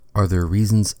Are there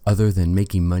reasons other than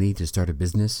making money to start a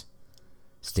business?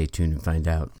 Stay tuned and find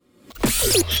out.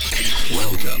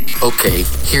 Welcome. Okay,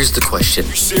 here's the question.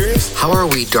 Serious? How are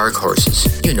we dark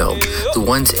horses? You know, the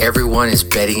ones everyone is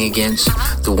betting against,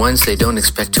 the ones they don't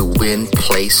expect to win,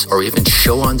 place, or even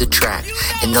show on the track,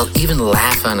 and they'll even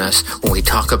laugh on us when we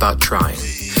talk about trying.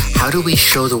 How do we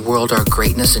show the world our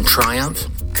greatness and triumph?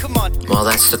 Come on. Well,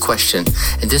 that's the question,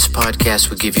 and this podcast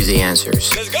will give you the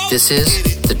answers. Let's go. This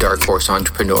is The Dark Horse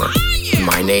Entrepreneur.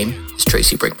 My name is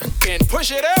Tracy Brinkman. And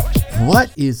push it out.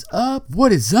 What is up?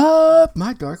 What is up,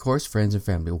 my Dark Horse friends and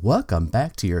family? Welcome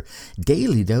back to your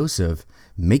daily dose of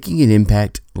making an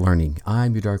impact learning.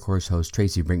 I'm your Dark Horse host,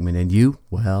 Tracy Brinkman, and you,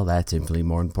 well, that's infinitely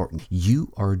more important.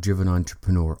 You are a driven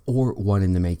entrepreneur or one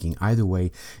in the making. Either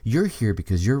way, you're here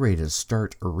because you're ready to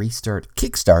start or restart,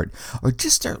 kickstart, or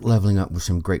just start leveling up with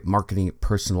some great marketing,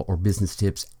 personal, or business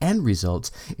tips and results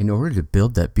in order to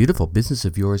build that beautiful business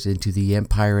of yours into the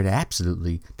empire it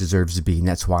absolutely deserves to be. And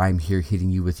that's why I'm here hitting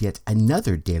you with yet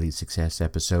another daily success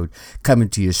episode coming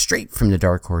to you straight from the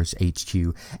Dark Horse HQ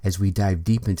as we dive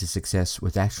deep into success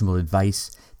with actionable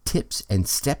advice, tips, and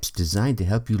steps designed to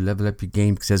help you level up your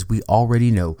game, because as we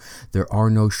already know, there are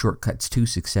no shortcuts to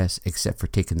success except for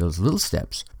taking those little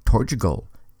steps towards your goal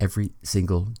every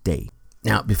single day.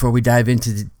 Now, before we dive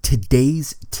into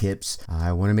today's tips,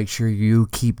 I want to make sure you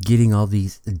keep getting all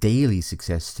these daily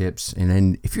success tips. And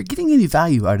then if you're getting any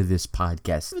value out of this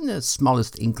podcast, even the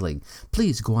smallest inkling,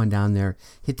 please go on down there,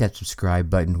 hit that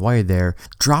subscribe button. While you're there,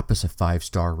 drop us a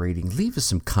 5-star rating. Leave us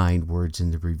some kind words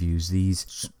in the reviews.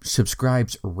 These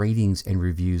subscribes, ratings, and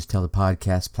reviews tell the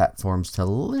podcast platforms to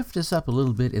lift us up a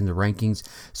little bit in the rankings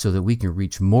so that we can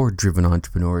reach more driven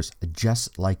entrepreneurs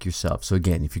just like yourself. So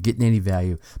again, if you're getting any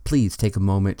value, please take a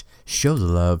moment, show the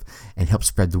love, and help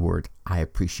spread the word. I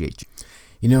appreciate you.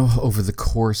 You know, over the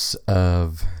course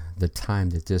of the time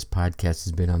that this podcast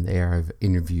has been on the air, I've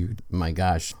interviewed, my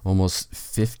gosh, almost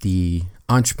 50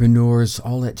 entrepreneurs,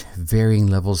 all at varying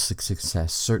levels of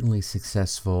success, certainly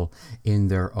successful in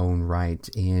their own right.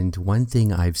 And one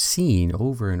thing I've seen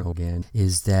over and over again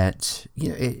is that, you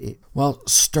know, while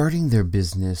starting their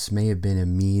business may have been a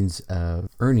means of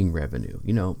earning revenue,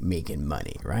 you know, making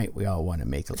money, right? We all want to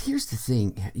make it. Here's the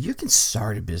thing. You can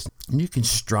start a business and you can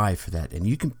strive for that, and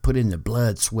you can put in the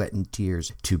blood, sweat, and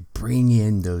tears to bring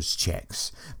in those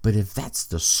checks. But if that's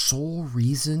the sole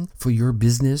reason for your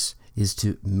business is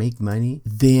to make money,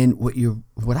 then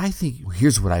what I think,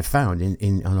 here's what I found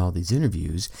on all these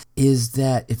interviews, is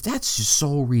that if that's your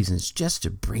sole reason, it's just to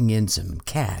bring in some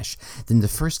cash, then the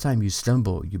first time you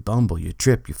stumble, you bumble, you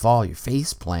trip, you fall, you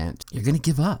face plant, you're going to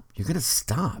give up. You're going to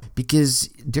stop, because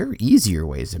there are easier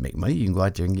ways to make money. You can go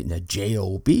out there and get in a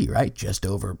job, right? Just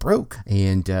over broke.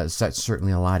 And so that's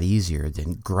certainly a lot easier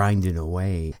than grinding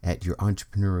away at your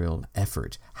entrepreneurial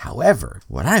effort. However,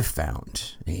 what I've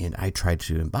found, and I try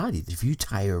to embody, if you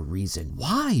tie a reason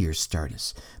why you're starting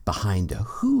behind the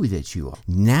who that you are,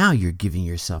 now you're giving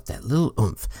yourself that little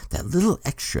oomph, that little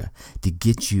extra to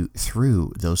get you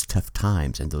through those tough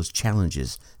times and those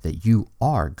challenges that you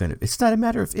are going to. It's not a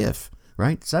matter of if.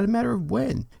 Right? It's not a matter of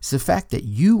when. It's the fact that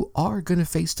you are going to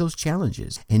face those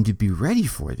challenges, and to be ready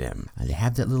for them, and to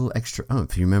have that little extra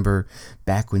oomph. You remember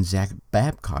back when Zach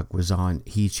Babcock was on,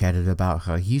 he chatted about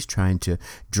how he's trying to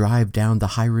drive down the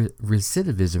high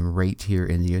recidivism rate here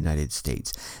in the United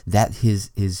States. That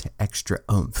his extra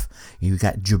oomph. You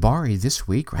got Jabari this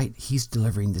week, right? He's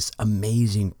delivering this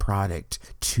amazing product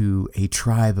to a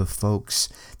tribe of folks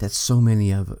that so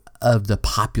many of the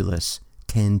populace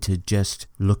tend to just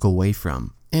look away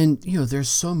from. And, you know, there's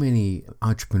so many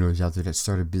entrepreneurs out there that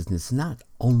start a business not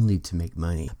only to make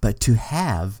money, but to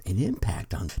have an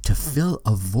impact on, to fill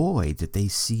a void that they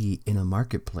see in a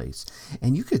marketplace.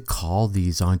 And you could call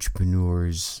these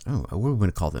entrepreneurs, what are we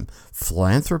going to call them?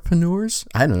 Philanthropreneurs?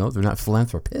 I don't know. They're not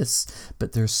philanthropists,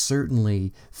 but they're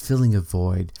certainly filling a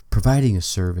void, providing a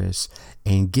service,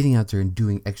 and getting out there and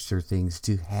doing extra things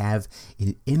to have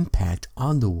an impact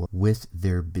on the world with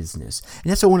their business.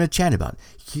 And that's what I want to chat about.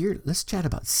 Here, let's chat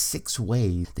about 6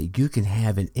 ways that you can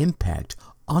have an impact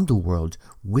on the world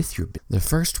with your business. The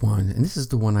first one, and this is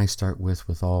the one I start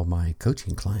with all my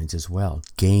coaching clients as well,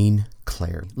 gain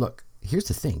clarity. Look, here's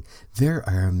the thing. There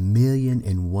are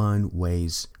 1,000,001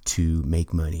 ways to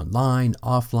make money online,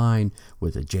 offline,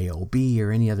 with a job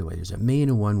or any other way. There's a million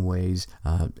and one ways,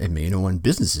 a million and one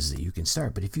businesses that you can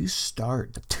start. But if you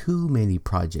start too many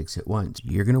projects at once,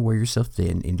 you're going to wear yourself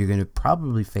thin and you're going to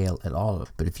probably fail at all of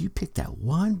it. But if you pick that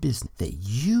one business that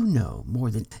you know more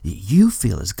than you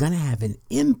feel is going to have an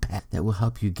impact that will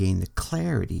help you gain the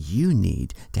clarity you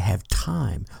need to have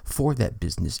time for that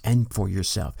business and for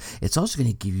yourself, it's also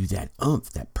going to give you that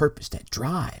oomph, that purpose, that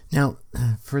drive. Now,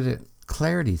 for the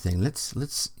clarity thing,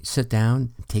 let's sit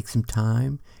down and take some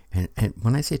time. And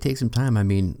when I say take some time, I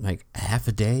mean like half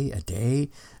a day.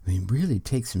 I mean, really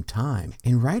take some time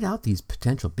and write out these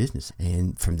potential business.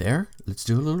 And from there, let's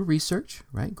do a little research,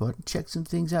 right? Go out and check some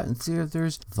things out and see if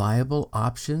there's viable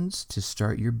options to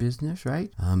start your business,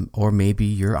 right? Or maybe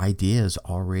your idea is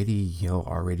already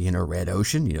in a red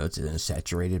ocean, it's in a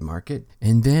saturated market.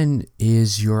 And then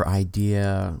is your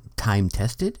idea time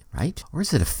tested, right? Or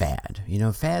is it a fad?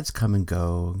 Fads come and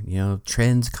go,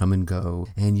 trends come and go,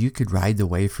 and you could ride the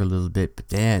wave for a little bit, but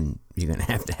then you're going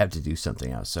to have to do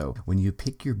something else. So when you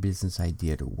pick your business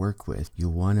idea to work with, you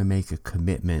want to make a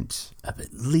commitment of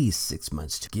at least 6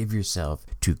 months to give yourself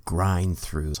to grind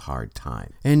through this hard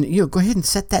time. And, go ahead and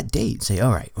set that date. Say,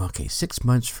 all right, okay, 6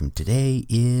 months from today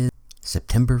is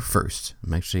September 1st.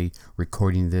 I'm actually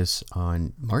recording this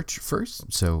on March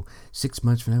 1st. So 6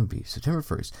 months from now would be September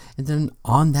 1st. And then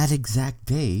on that exact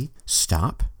day,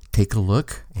 stop. Take a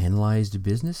look, analyze the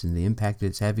business and the impact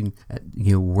it's having,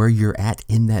 where you're at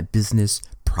in that business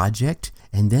project,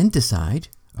 and then decide,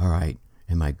 all right,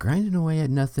 am I grinding away at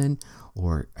nothing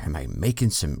or am I making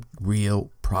some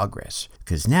real progress?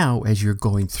 Because now as you're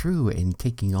going through and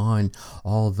taking on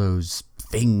all those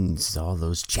things, all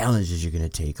those challenges you're going to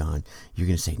take on, you're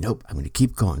going to say, nope, I'm going to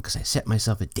keep going because I set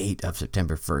myself a date of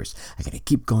September 1st. I got to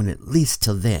keep going at least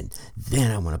till then. Then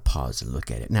I want to pause and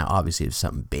look at it. Now, obviously, if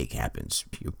something big happens,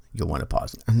 you'll want to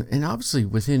pause. And obviously,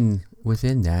 within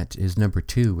that is number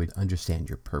 2, understand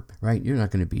your purpose, right? You're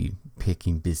not going to be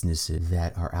picking businesses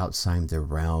that are outside the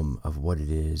realm of what it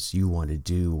is you want to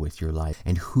do with your life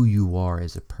and who you are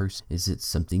as a person. Is it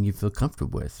something you feel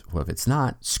comfortable with? Well, if it's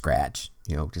not, scratch.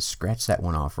 Just scratch that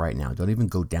one off right now. Don't even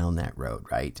go down that road,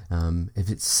 right? If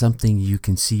it's something you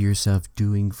can see yourself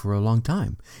doing for a long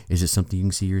time, is it something you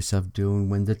can see yourself doing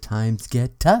when the times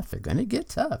get tough? They're going to get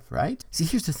tough, right? See,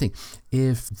 here's the thing.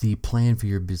 If the plan for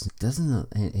your business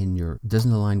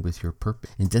doesn't align with your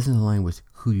purpose and doesn't align with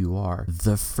who you are,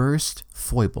 the first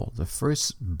foible, the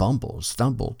first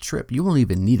stumble, trip, you won't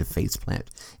even need a faceplant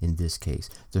in this case.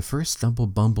 The first stumble,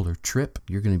 bumble, or trip,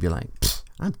 you're going to be like,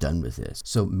 I'm done with this.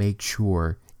 So make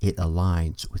sure it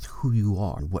aligns with who you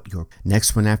are and what your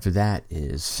next one after that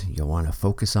is. You'll want to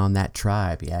focus on that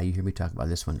tribe. Yeah, you hear me talk about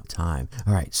this one all the time.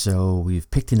 All right, so we've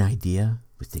picked an idea.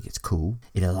 We think it's cool.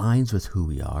 It aligns with who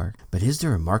we are, but is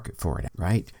there a market for it,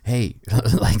 right? Hey,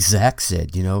 like Zach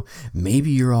said, maybe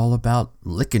you're all about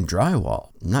licking drywall.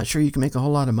 I'm not sure you can make a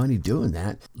whole lot of money doing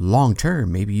that. Long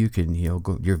term, maybe you can,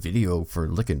 your video for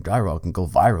licking drywall can go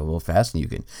viral real fast and you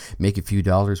can make a few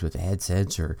dollars with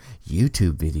AdSense or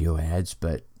YouTube video ads,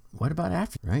 but what about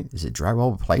after, right? Is it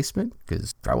drywall replacement?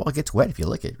 Because drywall gets wet if you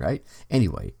lick it, right?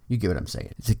 Anyway, you get what I'm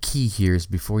saying. The key here is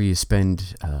before you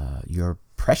spend your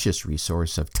precious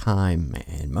resource of time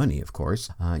and money, of course,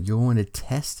 you'll want to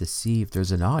test to see if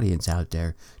there's an audience out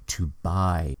there to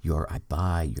buy your.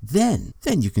 Then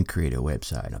you can create a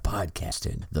website, a podcast,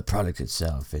 and the product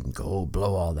itself, and go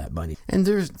blow all that money. And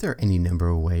there are any number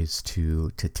of ways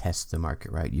to test the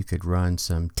market, right? You could run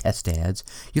some test ads.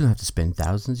 You don't have to spend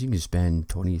thousands. You can spend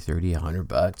 $20, $30,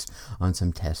 $100 on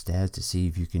some test ads to see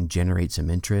if you can generate some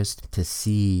interest. To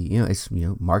see,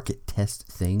 market test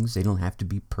things. They don't have to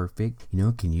be perfect.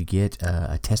 Can you get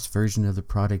a test version of the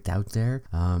product out there?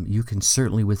 You can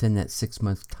certainly within that 6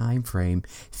 month time frame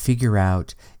figure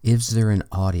out, is there an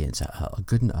audience,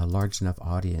 a large enough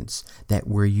audience that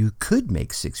where you could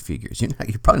make 6 figures.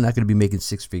 You're probably not going to be making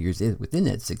 6 figures within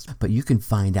that 6, but you can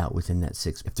find out within that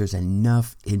 6 if there's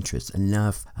enough interest,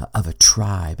 enough of a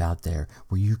tribe out there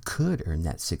where you could earn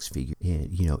that 6 figure,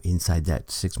 inside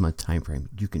that 6 month time frame.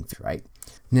 You can, right?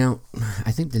 Now,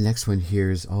 I think the next one here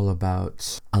is all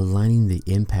about aligning the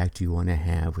impact you want to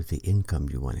have with the income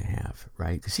you want to have,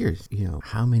 right? Because here's,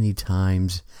 how many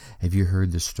times have you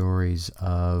heard the stories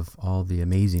of all the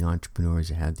amazing entrepreneurs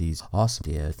that have these awesome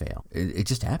ideas fail? It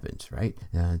just happens, right?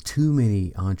 Too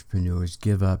many entrepreneurs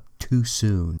give up too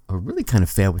soon or really kind of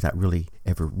fail without really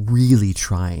ever really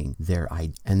trying their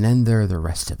idea. And then there are the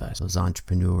rest of us, those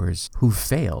entrepreneurs who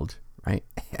failed, right?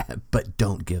 But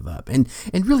don't give up. And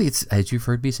really, it's, as you've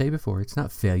heard me say before, it's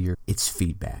not failure, it's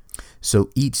feedback.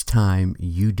 So each time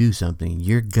you do something,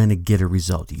 you're going to get a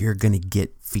result. You're going to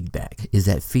get feedback. Is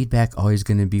that feedback always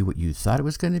going to be what you thought it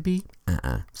was going to be?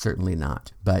 Certainly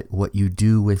not. But what you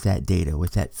do with that data,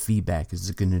 with that feedback, is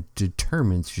going to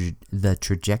determine the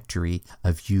trajectory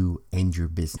of you and your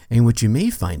business. And what you may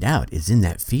find out is in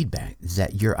that feedback is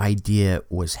that your idea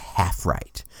was half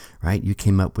right? You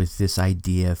came up with this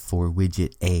idea for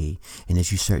widget A, and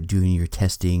as you start doing your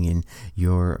testing and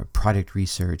your product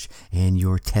research and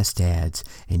your test ads,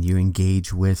 and you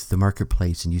engage with the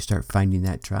marketplace and you start finding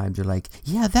that tribe, they're like,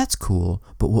 yeah, that's cool,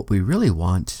 but what we really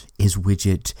want is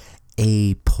widget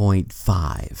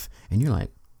A.5. And you're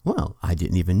like, well, I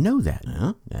didn't even know that.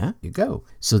 There you go.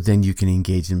 So then you can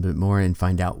engage them a bit more and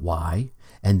find out why,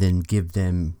 and then give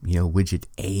them, widget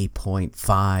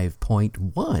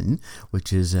A.5.1,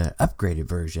 which is an upgraded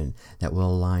version that will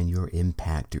align your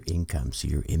impact or income. So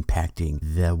you're impacting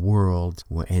the world,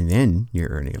 and then you're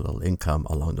earning a little income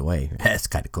along the way. That's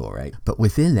kind of cool, right? But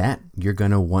within that, you're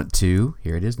going to want to,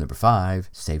 here it is, number 5,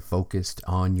 stay focused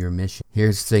on your mission.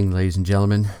 Here's the thing, ladies and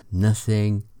gentlemen,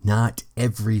 not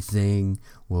everything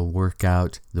will work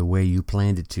out the way you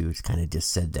planned it to. It's kind of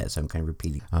just said that, so I'm kind of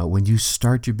repeating. When you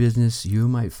start your business, you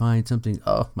might find something,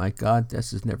 oh my God,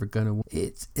 this is never going to work.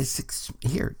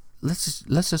 Here,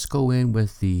 let's just go in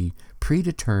with the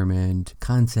predetermined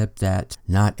concept that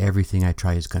not everything I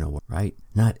try is going to work, right?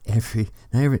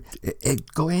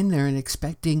 Go in there and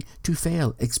expecting to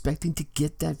fail, expecting to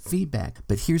get that feedback.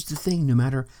 But here's the thing, no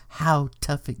matter how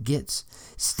tough it gets,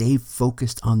 stay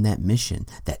focused on that mission,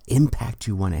 that impact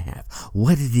you want to have,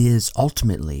 what it is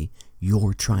ultimately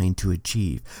you're trying to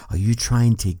achieve. Are you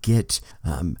trying to get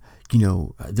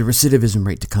the recidivism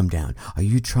rate to come down? Are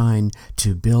you trying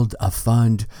to build a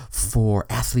fund for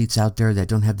athletes out there that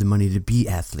don't have the money to be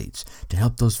athletes, to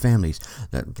help those families?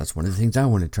 That's one of the things I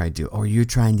want to try to do. Or you're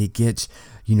trying to get,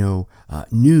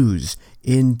 news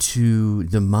into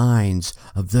the minds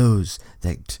of those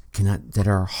that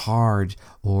are hard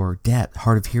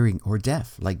of hearing or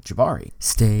deaf, like Jabari.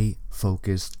 Stay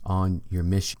focused on your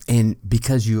mission. And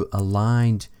because you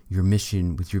aligned your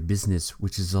mission with your business,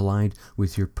 which is aligned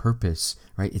with your purpose,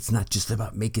 right? It's not just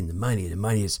about making the money. The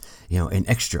money is, an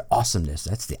extra awesomeness.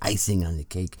 That's the icing on the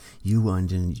cake. You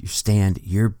understand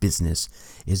your business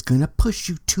is going to push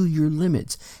you to your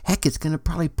limits. Heck, it's going to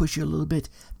probably push you a little bit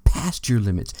past your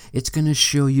limits. It's going to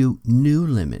show you new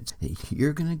limits.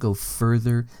 You're going to go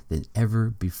further than ever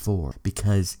before,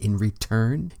 because in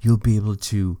return, you'll be able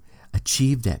to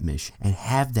achieve that mission and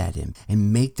have that and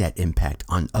make that impact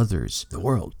on others, the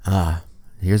world.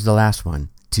 Here's the last one.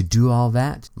 To do all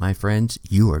that, my friends,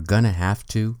 you are going to have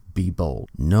to be bold.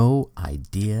 No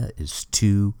idea is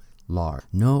too large.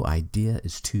 No idea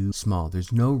is too small.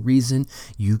 There's no reason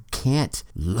you can't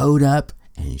load up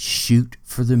and shoot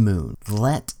for the moon.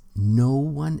 Let no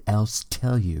one else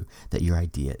tell you that your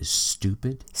idea is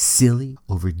stupid, silly,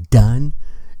 overdone,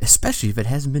 especially if it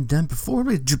hasn't been done before.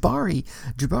 With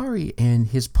Jabari and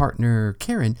his partner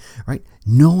Karen, right?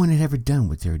 No one had ever done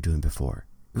what they were doing before.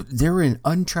 They were in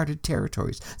uncharted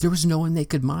territories. There was no one they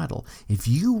could model. If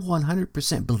you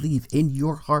 100% believe in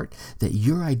your heart that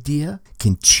your idea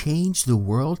can change the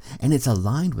world and it's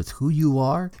aligned with who you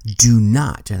are, do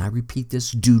not, and I repeat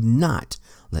this, do not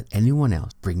let anyone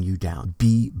else bring you down.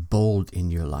 Be bold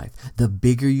in your life. The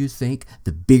bigger you think,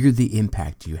 the bigger the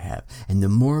impact you have. And the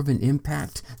more of an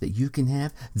impact that you can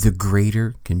have, the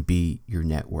greater can be your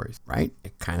net worth, right?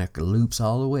 It kind of loops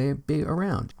all the way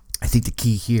around. I think the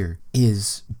key here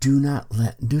is do not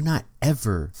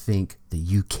ever think that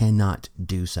you cannot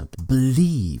do something.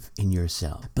 Believe in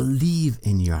yourself. Believe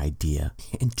in your idea.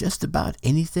 And just about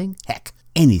anything, heck,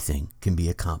 anything can be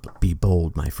accomplished. Be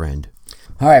bold, my friend.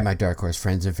 All right, my Dark Horse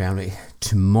friends and family.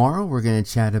 Tomorrow we're going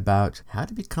to chat about how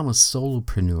to become a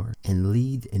solopreneur and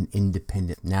lead an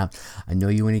independent. Now, I know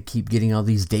you want to keep getting all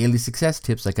these daily success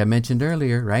tips like I mentioned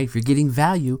earlier, right? If you're getting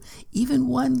value, even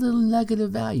one little nugget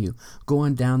of value, go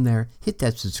on down there, hit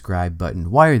that subscribe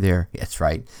button. While you're there, that's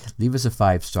right, leave us a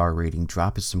 5-star rating,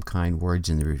 drop us some kind words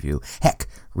in the review. Heck,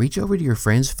 reach over to your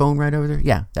friend's phone right over there.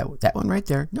 Yeah, that one right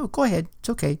there. No, go ahead. It's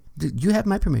okay. You have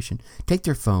my permission. Take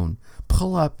their phone,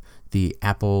 pull up the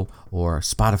Apple or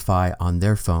Spotify on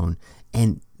their phone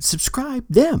and subscribe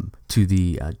them to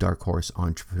the Dark Horse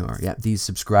Entrepreneur. Yeah, these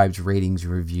subscribes, ratings,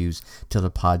 reviews to the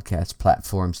podcast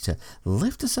platforms to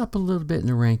lift us up a little bit in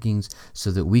the rankings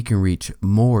so that we can reach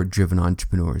more driven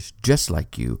entrepreneurs just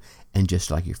like you and just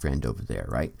like your friend over there,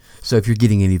 right? So if you're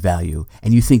getting any value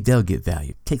and you think they'll get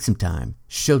value, take some time,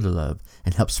 show the love,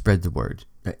 and help spread the word.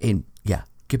 And yeah,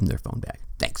 give them their phone back.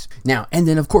 Thanks. Now, and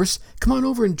then, of course, come on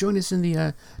over and join us in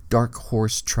the Dark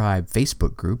Horse Tribe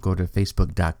Facebook group. Go to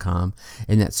facebook.com.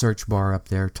 In that search bar up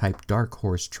there, type Dark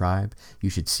Horse Tribe.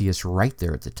 You should see us right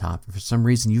there at the top. If for some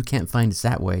reason you can't find us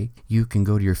that way, you can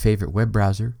go to your favorite web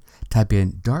browser, type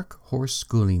in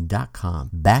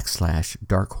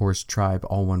darkhorseschooling.com/Dark Horse Tribe,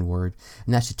 all one word,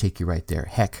 and that should take you right there.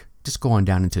 Heck, just go on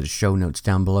down into the show notes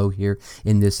down below here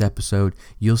in this episode.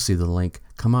 You'll see the link.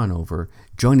 Come on over,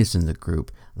 join us in the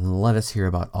group, and let us hear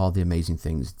about all the amazing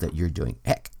things that you're doing.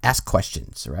 Heck, ask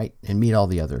questions, right? And meet all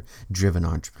the other driven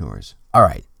entrepreneurs. All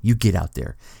right, you get out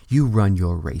there. You run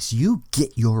your race. You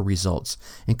get your results.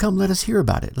 And come let us hear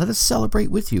about it. Let us celebrate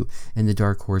with you in the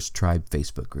Dark Horse Tribe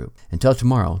Facebook group. Until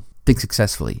tomorrow, think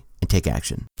successfully and take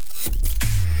action.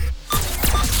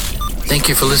 Thank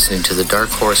you for listening to the Dark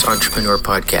Horse Entrepreneur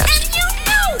Podcast. And you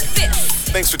know this!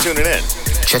 Thanks for tuning in.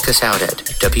 Check us out at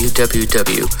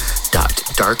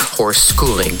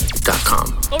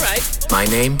www.darkhorseschooling.com. All right. My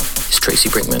name is Tracy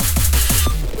Brinkman.